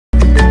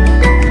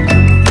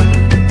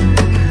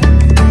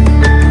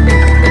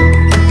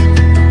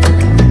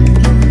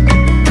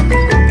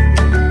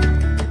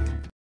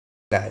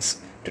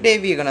Today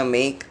we are gonna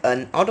make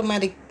an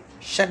automatic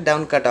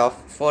shutdown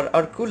cutoff for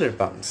our cooler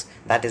pumps.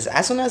 That is,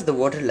 as soon as the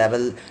water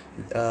level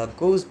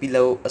goes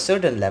below a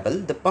certain level,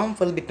 the pump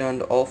will be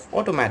turned off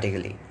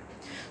automatically.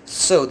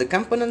 So the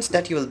components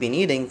that you will be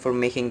needing for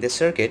making this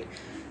circuit.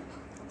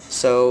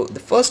 So the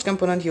first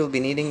component you will be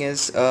needing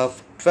is a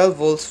 12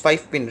 volts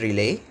 5-pin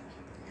relay.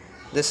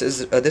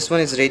 This one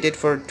is rated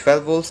for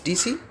 12 volts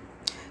DC.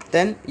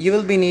 Then you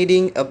will be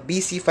needing a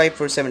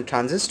BC547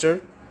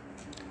 transistor.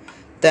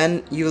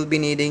 Then you will be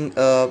needing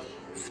a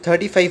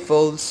 35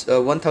 volts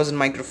 1000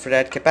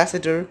 microfarad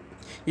capacitor.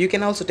 You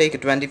can also take a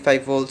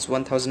 25 volts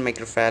 1000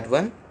 microfarad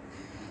one.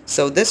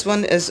 So this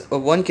one is a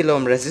 1 kilo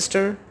ohm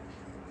resistor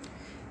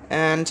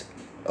and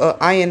a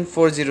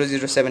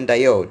IN4007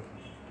 diode.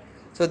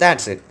 So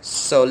that's it.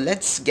 So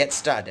let's get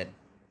started.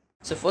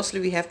 So firstly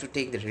we have to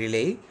take the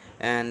relay,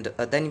 and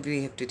then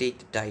we have to take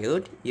the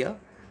diode here.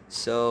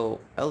 So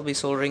I'll be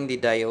soldering the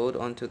diode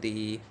onto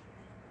the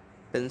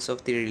pins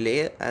of the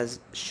relay as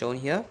shown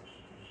here.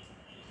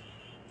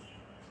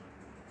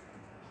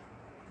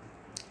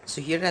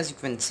 So here, as you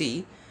can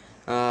see,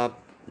 the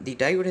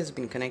diode has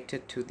been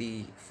connected to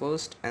the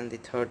first and the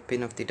third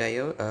pin of the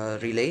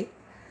diode relay.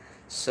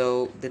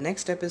 So the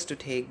next step is to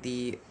take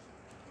the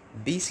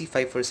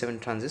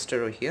BC547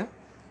 transistor over here.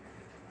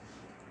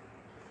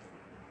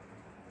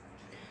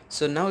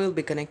 So now we'll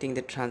be connecting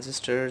the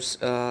transistor's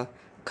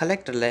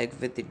collector leg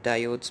with the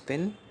diode's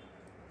pin.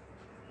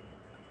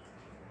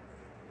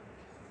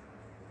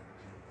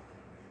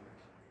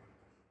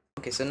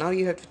 Okay, so now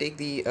you have to take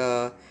the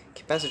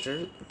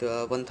capacitor,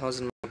 the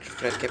 1000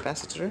 microfarad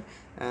capacitor,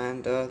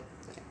 and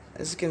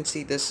as you can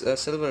see, this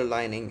silver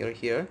lining over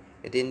here,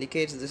 it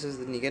indicates this is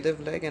the negative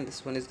leg and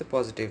this one is the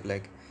positive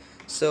leg.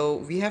 So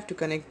we have to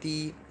connect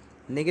the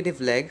negative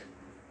leg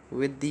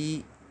with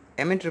the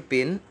emitter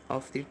pin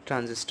of the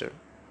transistor.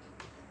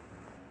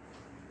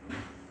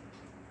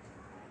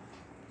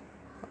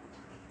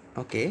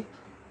 Okay,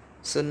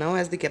 so now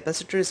as the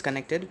capacitor is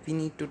connected, we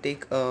need to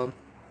take a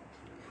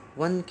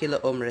 1 kilo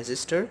ohm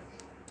resistor.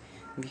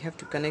 We have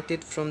to connect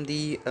it from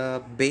the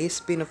base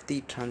pin of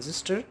the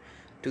transistor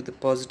to the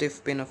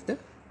positive pin of the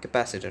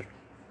capacitor.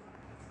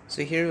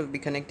 So here we'll be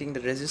connecting the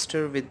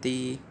resistor with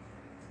the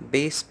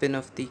base pin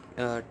of the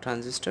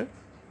transistor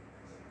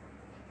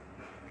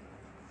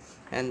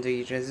and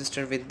the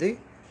resistor with the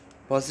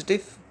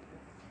positive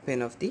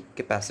pin of the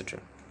capacitor.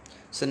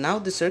 So now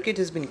the circuit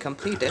has been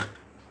completed.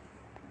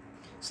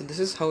 So this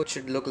is how it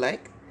should look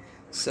like.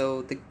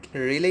 So the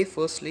relay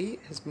firstly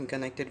has been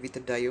connected with the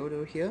diode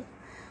over here.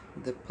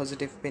 The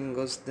positive pin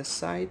goes this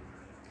side.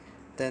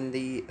 Then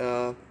the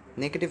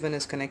negative one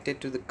is connected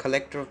to the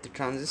collector of the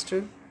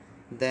transistor.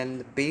 Then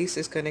the base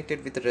is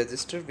connected with the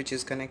resistor, which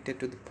is connected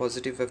to the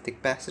positive of the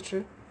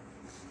capacitor.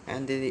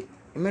 And the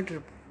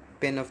emitter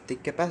pin of the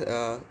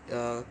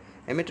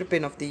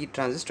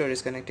transistor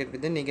is connected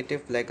with the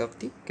negative leg of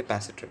the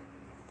capacitor.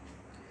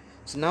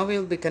 So now we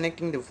will be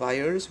connecting the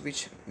wires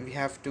which we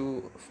have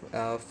to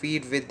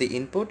feed with the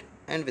input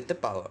and with the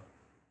power.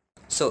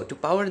 So to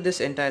power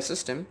this entire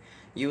system,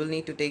 you will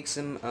need to take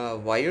some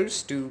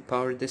wires to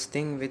power this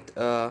thing with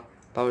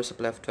power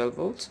supply of 12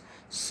 volts.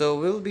 So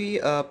we'll be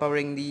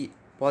powering the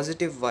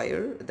positive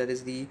wire, that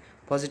is the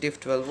positive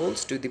 12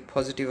 volts to the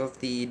positive of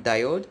the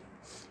diode,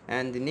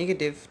 and the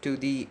negative to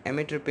the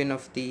emitter pin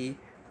of the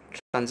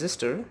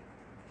transistor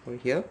over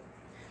here.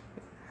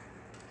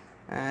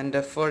 And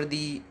for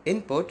the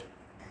input,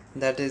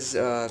 that is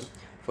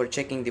for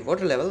checking the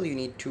water level, you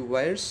need two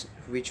wires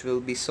which will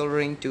be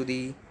soldering to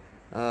the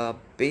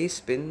base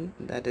pin,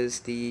 that is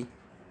the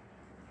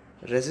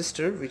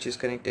resistor which is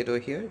connected over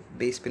here,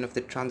 base pin of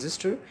the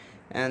transistor,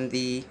 and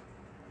the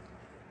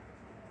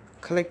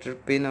collector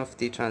pin of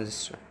the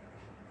transistor.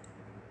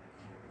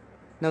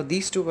 Now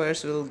these two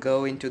wires will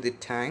go into the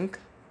tank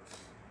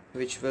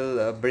which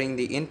will bring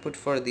the input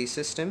for the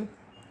system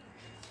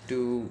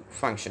to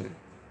function.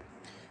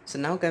 So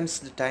now comes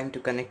the time to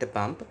connect the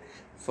pump.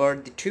 For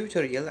the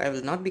tutorial, I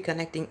will not be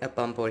connecting a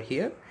pump over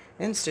here.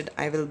 Instead,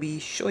 I will be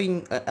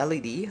showing a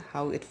LED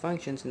how it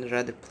functions in the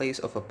rather place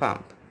of a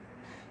pump.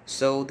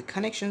 So the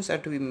connections are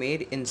to be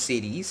made in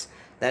series.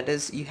 That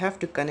is, you have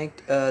to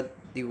connect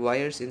the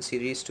wires in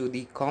series to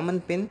the common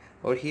pin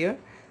over here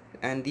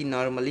and the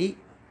normally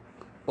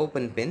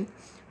open pin.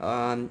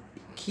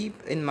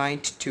 Keep in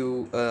mind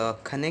to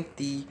connect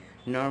the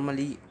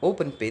normally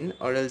open pin,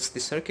 or else the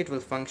circuit will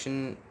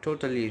function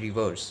totally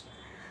reverse.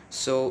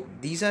 So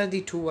these are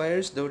the two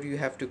wires that you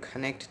have to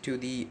connect to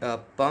the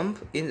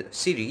pump in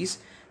series.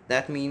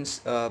 That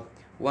means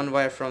one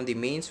wire from the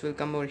mains will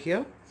come over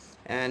here,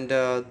 and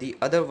the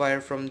other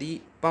wire from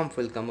the pump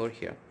will come over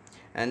here,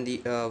 and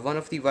the one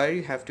of the wire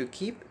you have to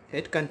keep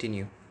it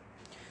continue.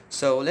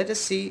 So let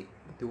us see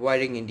the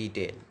wiring in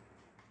detail.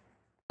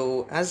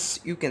 So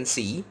as you can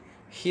see,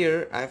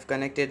 here I've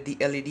connected the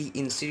LED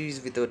in series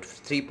with a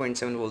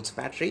 3.7 volts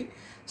battery.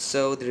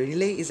 So the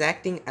relay is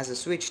acting as a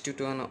switch to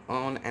turn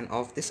on and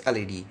off this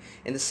LED.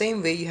 In the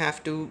same way, you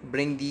have to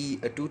bring the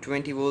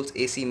 220 volts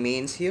AC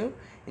mains here,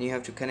 and you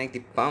have to connect the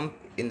pump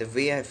in the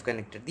way I've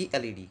connected the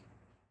LED.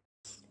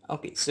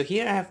 Okay, so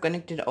here I have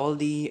connected all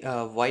the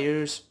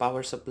wires,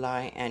 power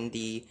supply, and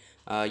the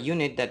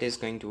unit that is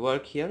going to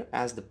work here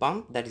as the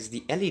pump, that is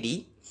the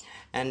LED.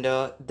 And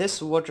this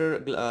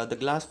the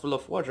glass full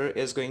of water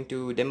is going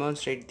to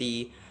demonstrate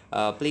the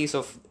place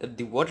of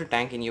the water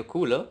tank in your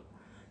cooler.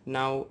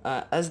 Now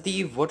as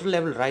the water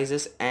level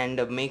rises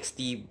and makes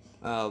the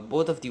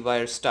both of the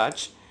wires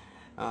touch,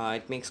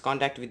 it makes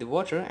contact with the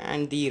water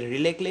and the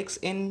relay clicks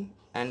in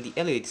and the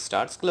LED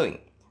starts glowing.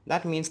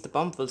 That means the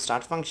pump will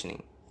start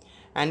functioning.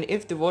 And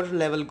if the water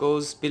level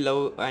goes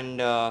below and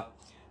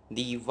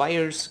the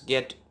wires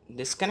get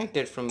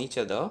disconnected from each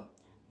other,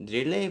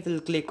 the relay will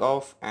click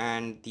off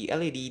and the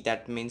LED,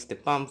 that means the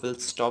pump, will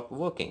stop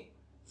working.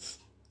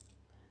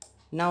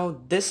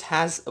 Now this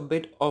has a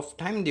bit of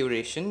time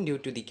duration due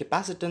to the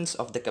capacitance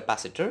of the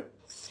capacitor.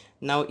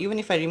 Now even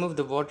if I remove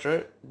the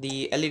water,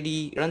 the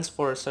LED runs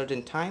for a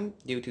certain time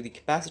due to the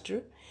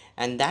capacitor,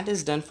 and that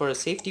is done for a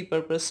safety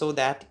purpose, so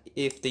that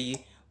if the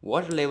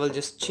water level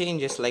just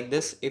changes like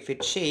this, if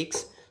it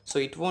shakes, so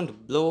it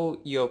won't blow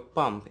your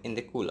pump in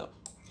the cooler.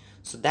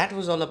 So that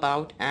was all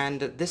about, and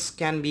this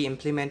can be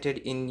implemented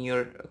in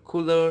your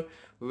cooler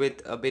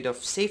with a bit of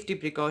safety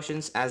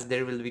precautions, as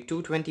there will be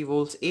 220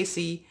 volts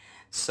AC,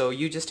 so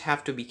you just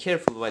have to be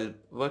careful while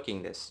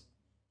working this.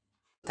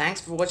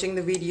 Thanks for watching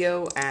the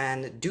video,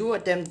 and do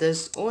attempt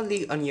this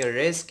only on your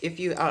risk if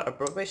you are a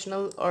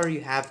professional or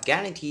you have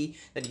guarantee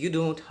that you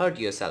don't hurt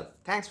yourself.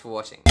 Thanks for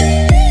watching.